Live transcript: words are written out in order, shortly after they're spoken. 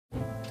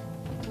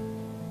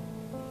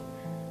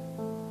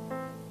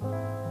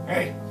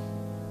Hey.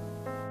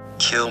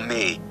 Kill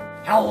me.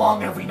 How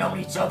long have we known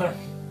each other?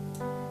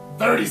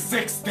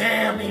 36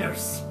 damn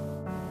years.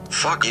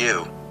 Fuck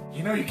you.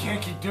 You know you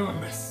can't keep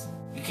doing this.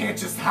 You can't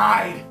just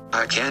hide.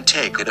 I can't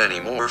take it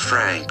anymore,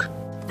 Frank.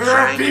 There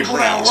Frank, are people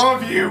that please.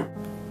 love you.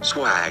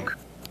 Swag.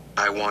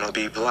 I wanna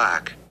be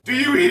black. Do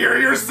you hear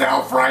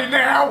yourself right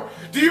now?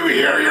 Do you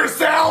hear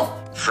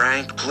yourself?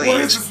 Frank, please.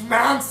 What is this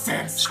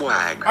nonsense?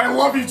 Swag. I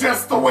love you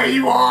just the way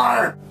you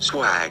are.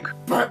 Swag.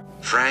 But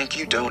Frank,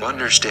 you don't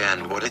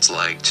understand what it's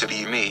like to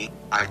be me.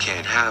 I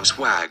can't have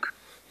swag.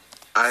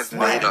 I've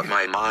Swag. made up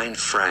my mind,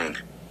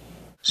 Frank.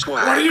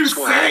 Swag. What are you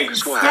swag, saying?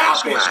 Swag. Stop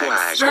swag. it.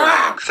 Swag.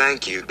 Stop. Swag.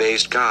 Thank you,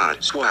 based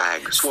God.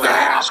 Swag. Swag.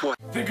 Stop. Swag.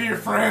 Think of your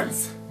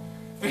friends.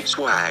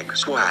 Swag.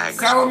 Swag.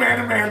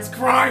 Salamander Man's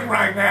crying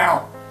right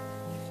now.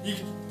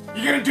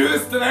 You gonna do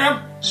this to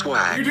them?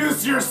 Swag. You do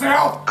this to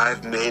yourself?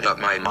 I've made up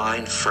my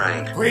mind,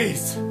 Frank.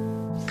 Please.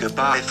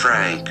 Goodbye,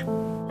 Frank.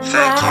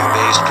 Thank you,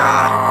 based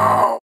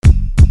God.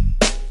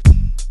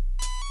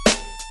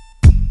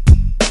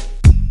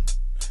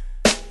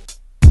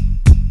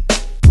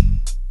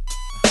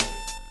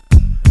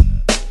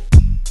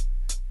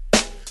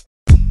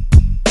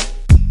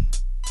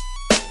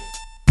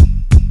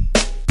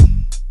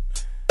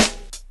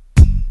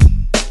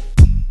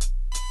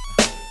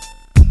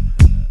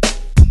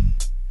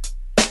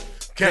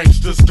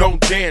 Gangsters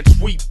don't dance,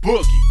 we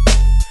boogie.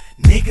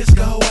 Niggas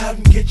go out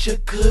and get your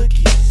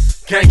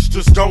cookies.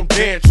 Gangsters don't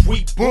dance,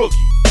 we boogie.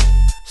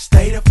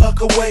 Stay the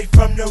fuck away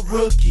from the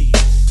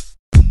rookies.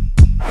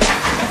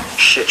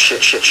 Shit,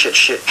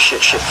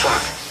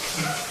 fuck.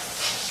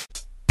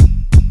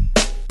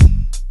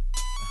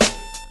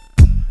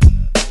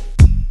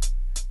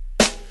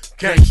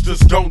 Gangsters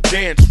don't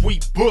dance, we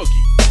boogie.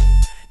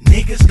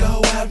 Niggas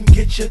go out and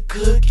get your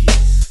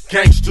cookies.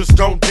 Gangsters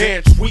don't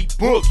dance, we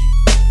boogie.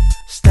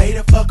 Stay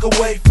the fuck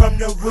away from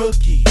the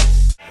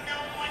rookies.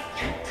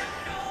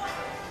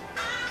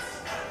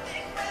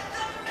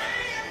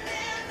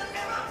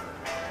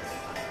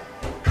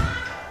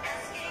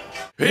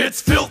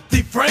 It's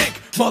Filthy Frank,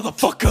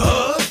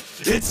 motherfucker.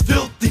 It's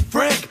Filthy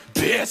Frank,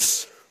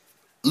 bitch.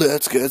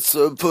 Let's get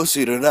some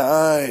pussy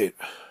tonight.